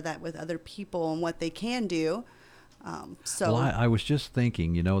share that with other people and what they can do. Well, I was just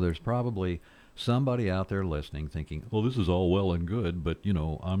thinking, there's probably somebody out there listening thinking, well, this is all well and good, but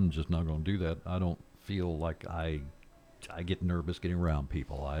I'm just not going to do that. I don't feel like I get nervous getting around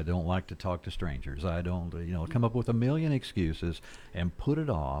people. I don't like to talk to strangers. I don't, come up with a million excuses and put it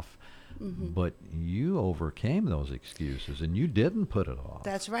off. Mm-hmm. But you overcame those excuses, and you didn't put it off.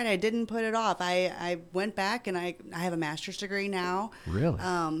 That's right. I didn't put it off. I went back, and I have a master's degree now. Really?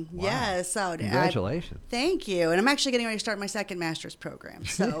 Wow. Yeah. So congratulations. Thank you. And I'm actually getting ready to start my second master's program.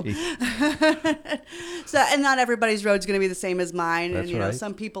 So, and not everybody's road's going to be the same as mine. That's and right.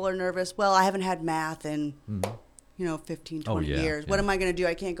 Some people are nervous. Well, I haven't had math in 15, 20 years. What am I going to do?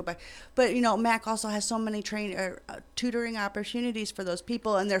 I can't go back. But, Mac also has so many tutoring opportunities for those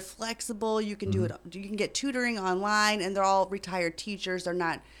people, and they're flexible. You can do it. You can get tutoring online, and they're all retired teachers. They're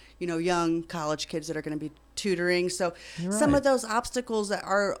not, young college kids that are going to be tutoring. So some of those obstacles that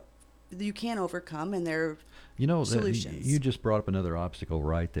you can overcome, and they're solutions. You just brought up another obstacle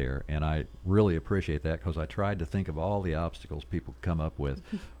right there, and I really appreciate that, because I tried to think of all the obstacles people come up with.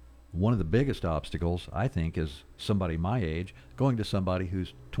 One of the biggest obstacles, I think, is somebody my age going to somebody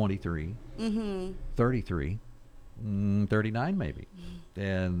who's 23, 33, 39 maybe.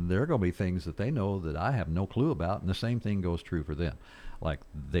 And there are going to be things that they know that I have no clue about, and the same thing goes true for them. Like,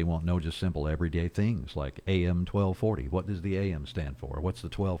 they won't know just simple everyday things like AM 1240. What does the AM stand for? What's the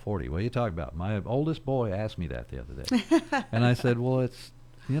 1240? What are you talking about? My oldest boy asked me that the other day. And I said, well, it's,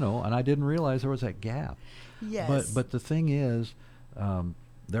 and I didn't realize there was that gap. Yes. But the thing is,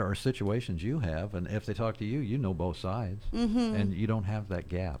 there are situations you have, and if they talk to you, you know both sides, and you don't have that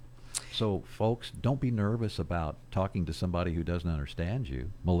gap. So, folks, don't be nervous about talking to somebody who doesn't understand you.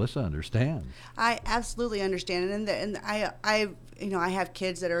 Melissa understands. I absolutely understand, and I have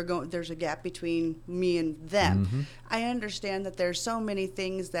kids that are going. There's a gap between me and them. I understand that there's so many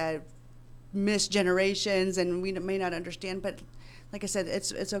things that miss generations, and we may not understand, but. Like I said,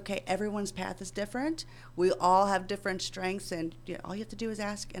 it's okay. Everyone's path is different. We all have different strengths, and all you have to do is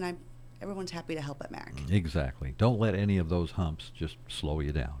ask, and everyone's happy to help at MAC. Exactly. Don't let any of those humps just slow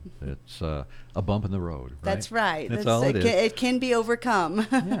you down. It's a bump in the road, right? That's right. That's all it is. It can be overcome.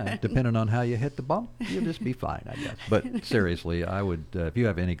 Yeah, depending on how you hit the bump, you'll just be fine, I guess. But seriously, I would, if you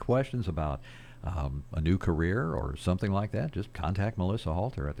have any questions about a new career or something like that, just contact Melissa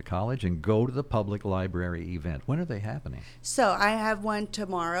Halter at the college and go to the public library event. When are they happening? So I have one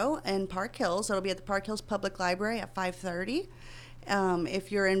tomorrow in Park Hills. It'll be at the Park Hills Public Library at 5:30.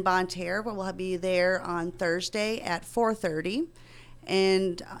 If you're in Bonne Terre, we'll be there on Thursday at 4:30.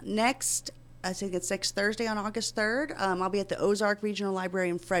 And next, I think it's next Thursday on August 3rd, I'll be at the Ozark Regional Library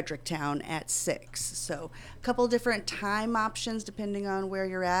in Fredericktown at 6. So a couple different time options depending on where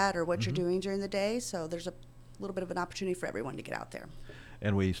you're at or what you're doing during the day. So there's a little bit of an opportunity for everyone to get out there.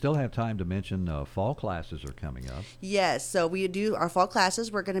 And we still have time to mention fall classes are coming up. Yes, so we do our fall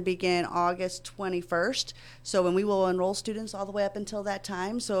classes. We're going to begin August 21st. So when we will enroll students all the way up until that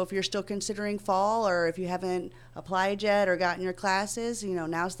time. So if you're still considering fall, or if you haven't applied yet or gotten your classes,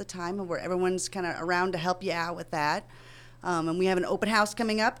 now's the time where everyone's kind of around to help you out with that. And we have an open house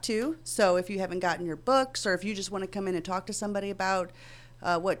coming up too. So if you haven't gotten your books, or if you just want to come in and talk to somebody about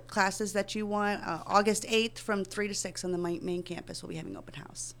what classes that you want, August 8th from 3 to 6 on the main campus, we'll be having open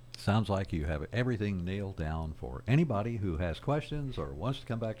house. Sounds like you have everything nailed down for anybody who has questions or wants to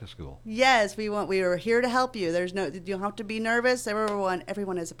come back to school. Yes, we are here to help you. You don't have to be nervous. Everyone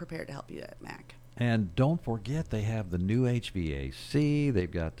is prepared to help you at MAC. And don't forget, they have the new HVAC. They've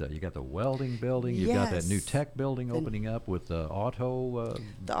got you got the welding building. You've got that new tech building opening up with the auto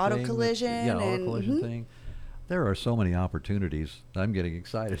collision. Auto collision thing. There are so many opportunities. I'm getting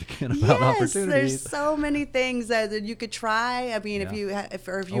excited again about opportunities. There's so many things that you could try. I mean, if you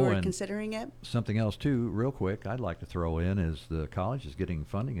were considering it. Something else too, real quick, I'd like to throw in is the college is getting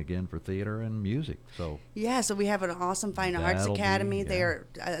funding again for theater and music. So so we have an awesome fine arts academy there,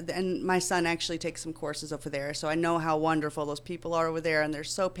 and my son actually takes some courses over there. So I know how wonderful those people are over there, and they're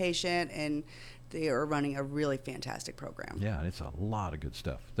so patient and they are running a really fantastic program. Yeah, and it's a lot of good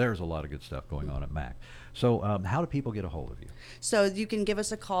stuff. There's a lot of good stuff going on at MAC. So how do people get a hold of you? So you can give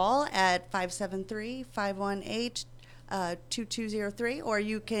us a call at 573-518-2203, or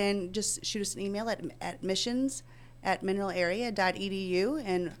you can just shoot us an email at missions@mineralarea.edu,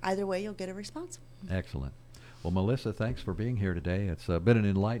 and either way you'll get a response. Excellent. Well, Melissa, thanks for being here today. It's been an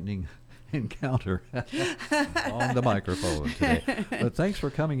enlightening encounter on the microphone today. But thanks for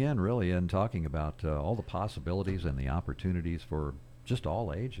coming in, really, and talking about all the possibilities and the opportunities for just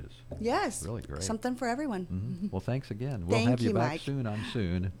all ages. Yes. Really great. Something for everyone. Mm-hmm. Well, thanks again. We'll Thank have you you, back Mike.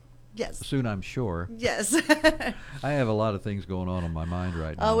 soon. Yes. Soon, I'm sure. Yes. I have a lot of things going on my mind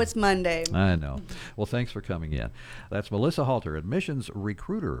right now. Oh, it's Monday. I know. Well, thanks for coming in. That's Melissa Halter, admissions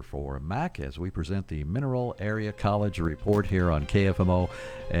recruiter for MAC, as we present the Mineral Area College Report here on KFMO.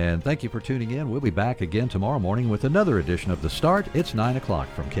 And thank you for tuning in. We'll be back again tomorrow morning with another edition of The Start. It's 9 o'clock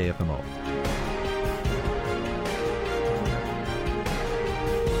from KFMO.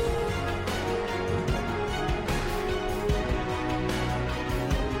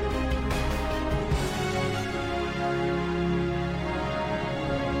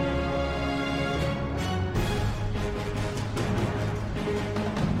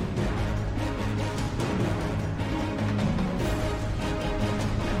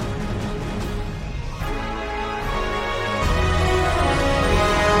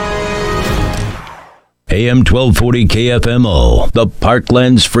 AM 1240 KFMO, the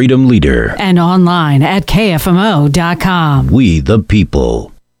Parkland's freedom leader. And online at KFMO.com. We the people.